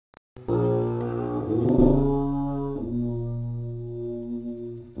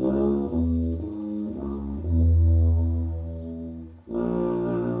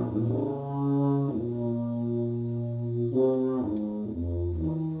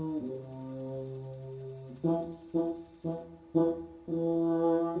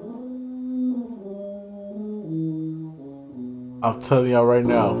I'm telling y'all right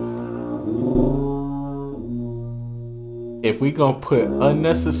now, if we gonna put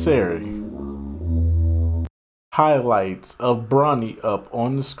unnecessary highlights of Bronny up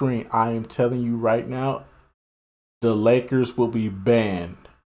on the screen, I am telling you right now, the Lakers will be banned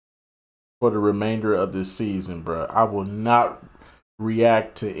for the remainder of this season, bro. I will not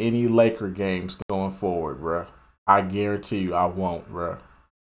react to any Laker games going forward, bro. I guarantee you I won't, bro.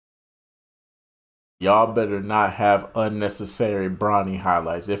 Y'all better not have unnecessary Bronny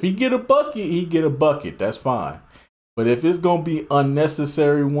highlights. If he get a bucket, he get a bucket. That's fine. But if it's going to be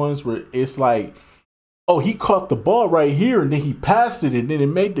unnecessary ones where it's like, oh, he caught the ball right here and then he passed it and then it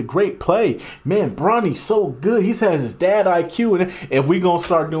made the great play. Man, Bronny's so good. He has his dad IQ. And if we going to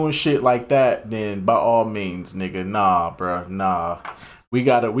start doing shit like that, then by all means, nigga, nah, bro, nah. We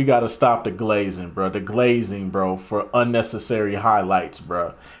gotta stop the glazing, bro. The glazing, bro, for unnecessary highlights,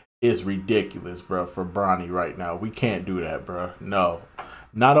 bro, is ridiculous, bro, for Bronny right now. We can't do that, bro. No.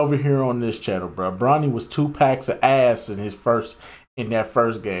 Not over here on this channel, bro. Bronny was 2 packs of ass in that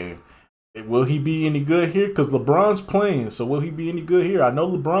first game. Will he be any good here? Because LeBron's playing, so will he be any good here? I know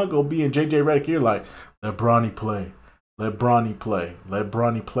LeBron gonna be in JJ Redick here like, let Bronny play. Let Bronny play. Let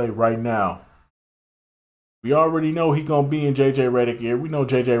Bronny play right now. We already know he gonna be in JJ Redick here. We know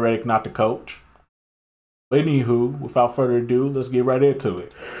JJ Redick not the coach. Anywho, without further ado, let's get right into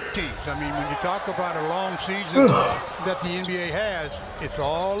it. I mean, when you talk about a long season that the NBA has, it's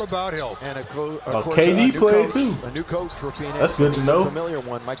all about health. And KD played too. A new coach for Phoenix. That's good to know. A familiar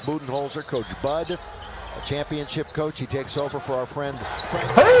one, Mike Budenholzer, Coach Bud, a championship coach. He takes over for our friend Frank.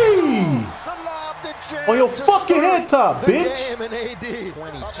 Hey! On your fucking head top, bitch! Game in AD.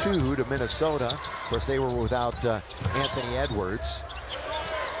 22 to Minnesota. Of course, they were without Anthony Edwards.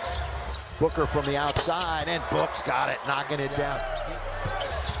 Booker from the outside, and Book's got it, knocking it down.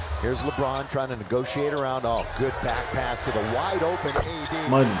 Here's LeBron trying to negotiate around. Oh, good back pass to the wide open AD.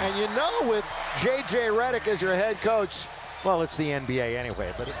 Money. And you know, with JJ Redick as your head coach, well, it's the NBA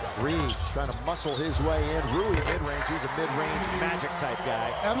anyway, but Reeves trying to muscle his way in. Rui mid-range, he's a mid-range magic type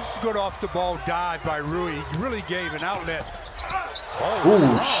guy. That was a good off-the-ball dive by Rui. He really gave an outlet.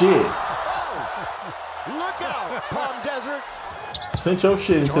 Oh, shit. Oh. Look out, Palm Desert. Sent your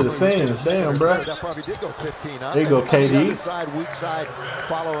shit into the sands, damn, bro. That probably did go 15 up. There you go, KD. On the other side, weak side,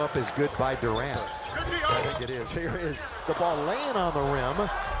 follow-up is good by Durant. I think it is. Here is the ball laying on the rim,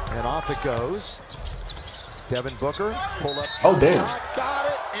 and off it goes. Devin Booker, pull up. Oh, damn. Got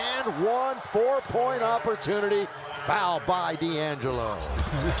it, and 1 4-point opportunity. Foul by D'Angelo.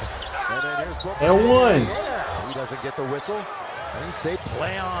 And then here's Booker. And 1. Yeah, he doesn't get the whistle. And he say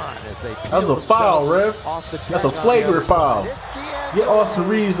play on as they that was a foul, ref. That's a flagrant foul. Get Austin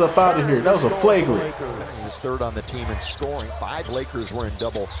Reeves up out of here. That was a flagrant. He was 3rd on the team in scoring. 5 Lakers were in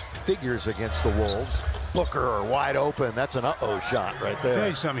double figures against the Wolves. Booker wide open. That's an uh-oh shot right there. I'll tell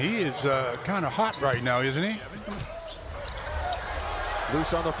you something, he is kind of hot right now, isn't he?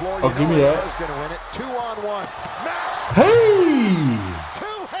 Loose on the floor. Oh, give me that. He's going to win it. 2-on-1. Max. Hey!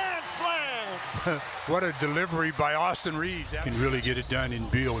 2-hand slam. What a delivery by Austin Reeves. Can really get it done in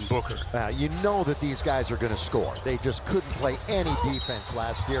Beal and Booker. You know that these guys are going to score. They just couldn't play any defense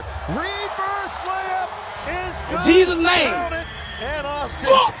last year. Reverse layup is good. In Jesus' name. And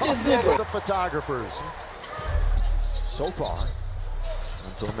Austin. Fuck this nigga. The photographers. So far.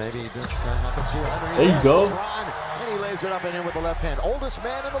 Until maybe this happens here. There you go. And he lays it up and in with the left hand. Oldest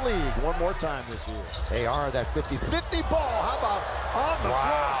man in the league. One more time this year. They are that 50-50 ball. How about on the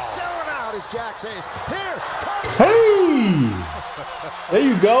floor? Selling out is Jack says. Here. Hey! There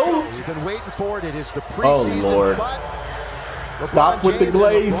you go. You've been waiting for it. It is the preseason. Oh, Lord. But stop with the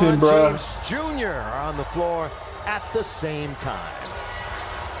glazing, bro. Jr. are on the floor at the same time.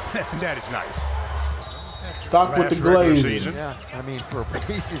 That is nice. Stop with the glazing. Yeah, I mean, for a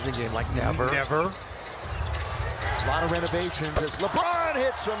preseason game, like never. Never. A lot of renovations as LeBron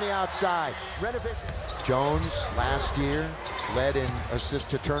hits from the outside. Renovation. Jones last year led in assist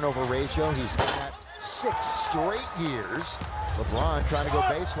to turnover ratio. He's done that 6 straight years. LeBron trying to go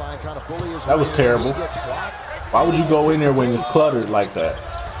baseline, trying to bully his way. That was terrible. Why would you go in there when it's cluttered like that?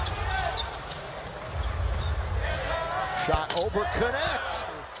 Shot over, connect.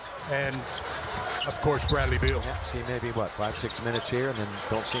 And of course, Bradley Beal. Yeah, see maybe what, 5-6 minutes here, and then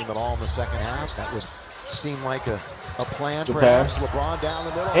don't see him at all in the second half. That would seem like a plan. Perhaps LeBron down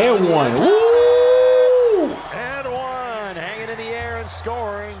the middle. And 1. Woo! And 1. Hanging in the air and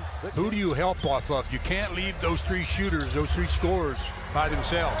scoring. Who do you help off of? You can't leave those 3 shooters, those 3 scorers by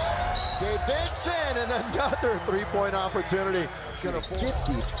themselves. Gabe Vincent and another 3-point opportunity. Going to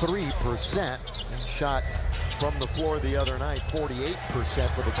 53% and shot from the floor the other night, 48%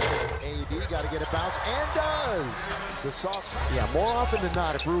 for the game. AD got to get it bounced, and does. The soft, yeah, more often than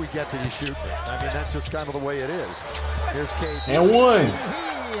not, if Rui gets it, he's shooting it. I mean, that's just kind of the way it is. Here's KD. And one.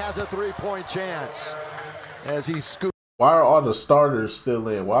 He has a three-point chance as he scoops. Why are all the starters still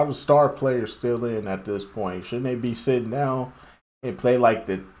in? Why are the star players still in at this point? Shouldn't they be sitting down and play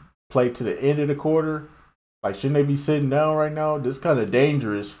to the end of the quarter? Like, shouldn't they be sitting down right now? This kind of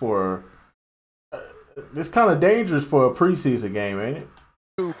dangerous for a preseason game, ain't it?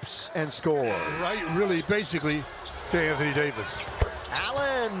 Oops, and score. Right, really, basically, to Anthony Davis.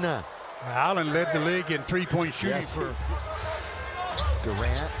 Allen. Allen led the league in three-point shooting for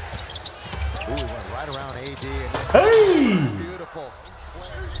Durant. Ooh, he went right around AD. And hey! Beautiful.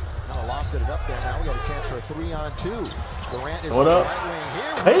 Kind of lofted it up there. Now we got a chance for a 3-on-2. Durant is what up? Right wing.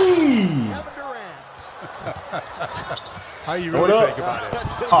 Here Hey! Kevin Durant. How you really think about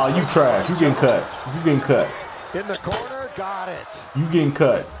it? Oh, you trash. You getting cut. You getting cut. In the corner, got it. You getting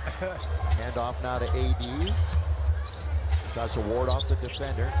cut. Hand off now to AD. Tries to ward off the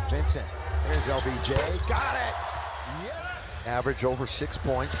defender. Vincent. Here's LBJ. Got it. Yes. Average over 6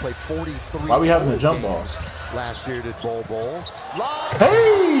 points. Played 43. Why are we having a jump ball? Last year did Bol.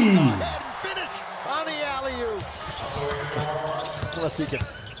 Hey! Finish on the alley-oop. Unless he can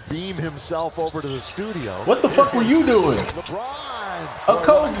beam himself over to the studio. What the fuck were you doing? LeBron.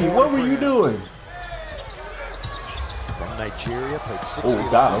 Kogi, what were you doing? From Nigeria, played 60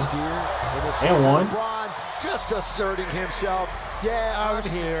 got last year. And one. LeBron just asserting himself. Yeah, I'm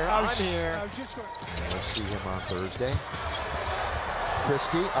here. I'm here. We'll see him on Thursday.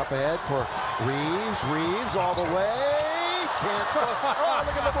 Christie up ahead for Reeves. Reeves all the way. Can't score. Oh,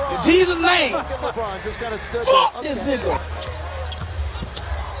 look at LeBron. In Jesus' name. Look at LeBron. Just kind of stood Fuck there. this nigga.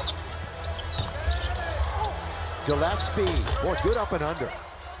 Gillespie. Boy, good up and under.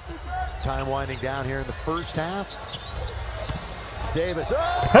 Time winding down here in the first half. Davis.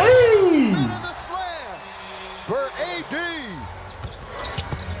 Oh! Hey! And the slam for AD.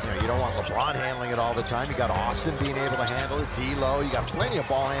 You don't want LeBron handling it all the time. You got Austin being able to handle it. D'Lo. You got plenty of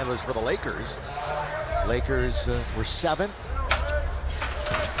ball handlers for the Lakers. Lakers were 7th.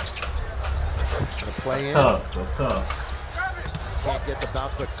 Gonna play in. That's tough. Can't get the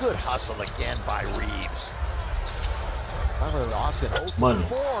bounce, but good hustle again by Reeves. Austin 0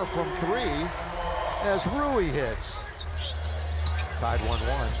 for 4 from 3 as Rui hits. Tied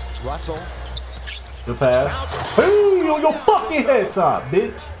 1-1. Russell. Good pass. Hey, on your fucking head top,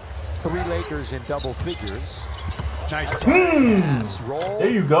 bitch. 3 Lakers in double figures. Nice Pass, roll,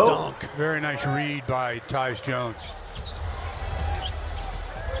 there you go. dunk. Very nice read by Tyus Jones.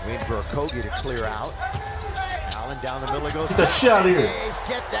 Waiting for a Kogi to clear out. Allen down the middle. He goes. Get the shit out of here.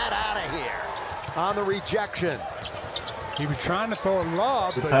 Get that out of here. On the rejection. He was trying to throw a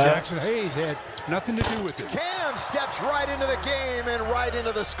lob, but pass. Jackson Hayes had nothing to do with it. Cam steps right into the game and right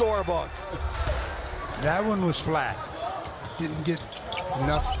into the scorebook. That one was flat. Didn't get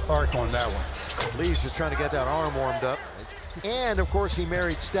enough arc on that one. Lee's just trying to get that arm warmed up. And, of course, he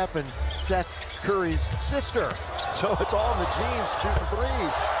married Seth Curry's sister. So it's all in the jeans shooting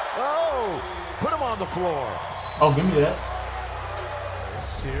threes. Oh, put him on the floor. Oh, give me that.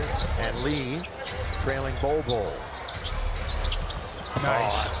 And Lee trailing Bol.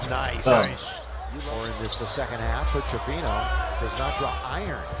 Nice. Oh, that's nice. Nice. Or in this the second half, but Chafino does not draw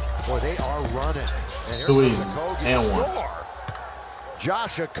iron. Boy, they are running. And here comes Okogie and to one. score.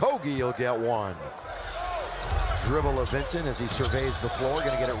 Josh Okogie will get one. Dribble of Vincent as he surveys the floor.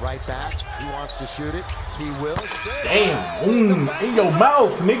 Going to get it right back. He wants to shoot it. He will. Damn. In your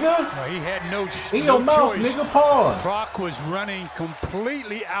mouth, nigga. No, he had no In your mouth, choice. nigga. Pause. Clock was running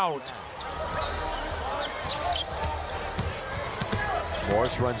completely out.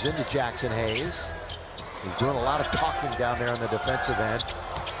 Morris runs into Jackson Hayes. He's doing a lot of talking down there on the defensive end.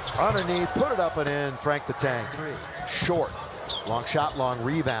 Underneath, put it up and in. Frank the Tank. Short. Long shot, long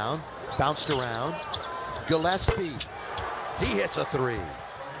rebound. Bounced around. Gillespie. He hits a 3.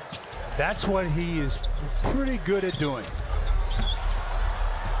 That's what he is pretty good at doing.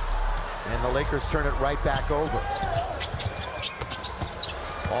 And the Lakers turn it right back over.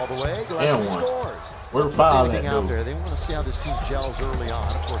 All the way. Gillespie scores. We're fouling Anything that out dude. there. They want to see how this team gels early on.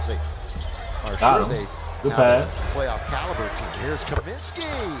 Of course, they are Got sure him. they Good have pass. a playoff caliber team. Here's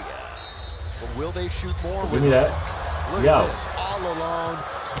Kaminsky. But will they shoot more? Give me that. Look Yo. at this. All alone.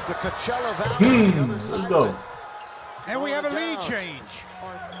 The Coachella Valley. The other side Let's of go. it. And we have a lead Down. change.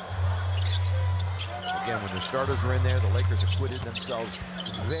 Again, when the starters were in there, the Lakers acquitted themselves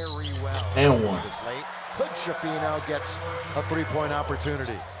very well. And one. This late. Hood Shafino gets a 3-point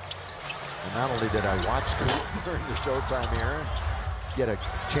opportunity. And not only did I watch Coop during the Showtime era, get a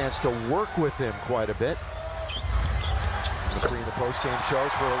chance to work with him quite a bit. Between the post-game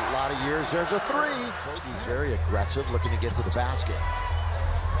shows for a lot of years, there's a three. He's very aggressive, looking to get to the basket.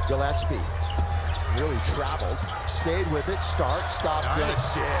 Gillespie really traveled, stayed with it, stop,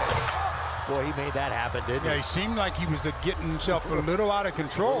 Nice. good. Boy, he made that happen, didn't Yeah, he? he seemed like he was getting himself a little out of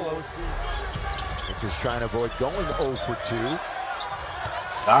control. Just trying to avoid going 0 for 2.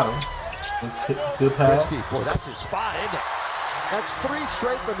 Got him. Good pass. Christie, boy, that's his spot, isn't it? That's 3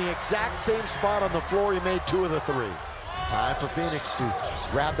 straight from the exact same spot on the floor. He made 2 of the 3. Time for Phoenix to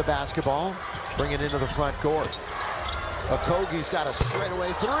grab the basketball, bring it into the front court. Okogie's got a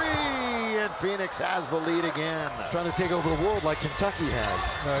straightaway 3, and Phoenix has the lead again. Trying to take over the world like Kentucky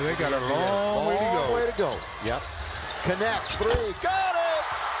has. They got a long way to go. Yep. Connect, 3, got it!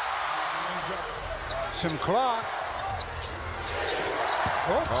 Some clock.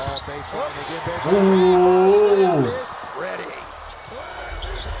 Oops. Oh, baseline again, baseline. Slam is pretty.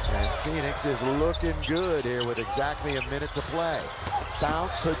 And Phoenix is looking good here with exactly a minute to play.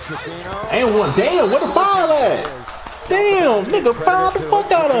 Bounce to Trevino. Ain't one. Damn, what a foul at? Damn, nigga, foul the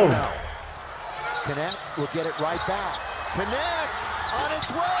fuck out of him. Connect will get it right back. Connect on its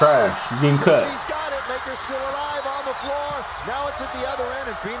way. Trash. You getting cut. He's got it. Lakers still alive on the floor. Now it's at the other end,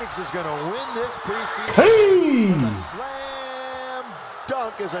 and Phoenix is going to win this preseason. Hey! The slam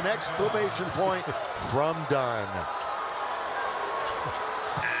dunk is an exclamation point from Dunn.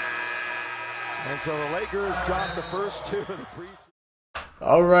 And so the Lakers dropped the first 2 of the preseason.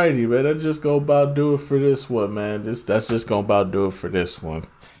 Alrighty, man. That's just gonna about do it for this one, man. That's just gonna about do it for this one.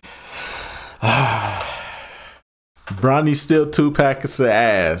 Bronny's still 2 packs of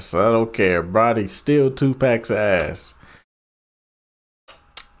ass. I don't care. Bronny's still 2 packs of ass.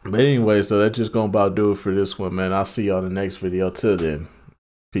 But anyway, so that's just gonna about do it for this one, man. I'll see y'all in the next video. Till then,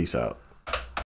 peace out.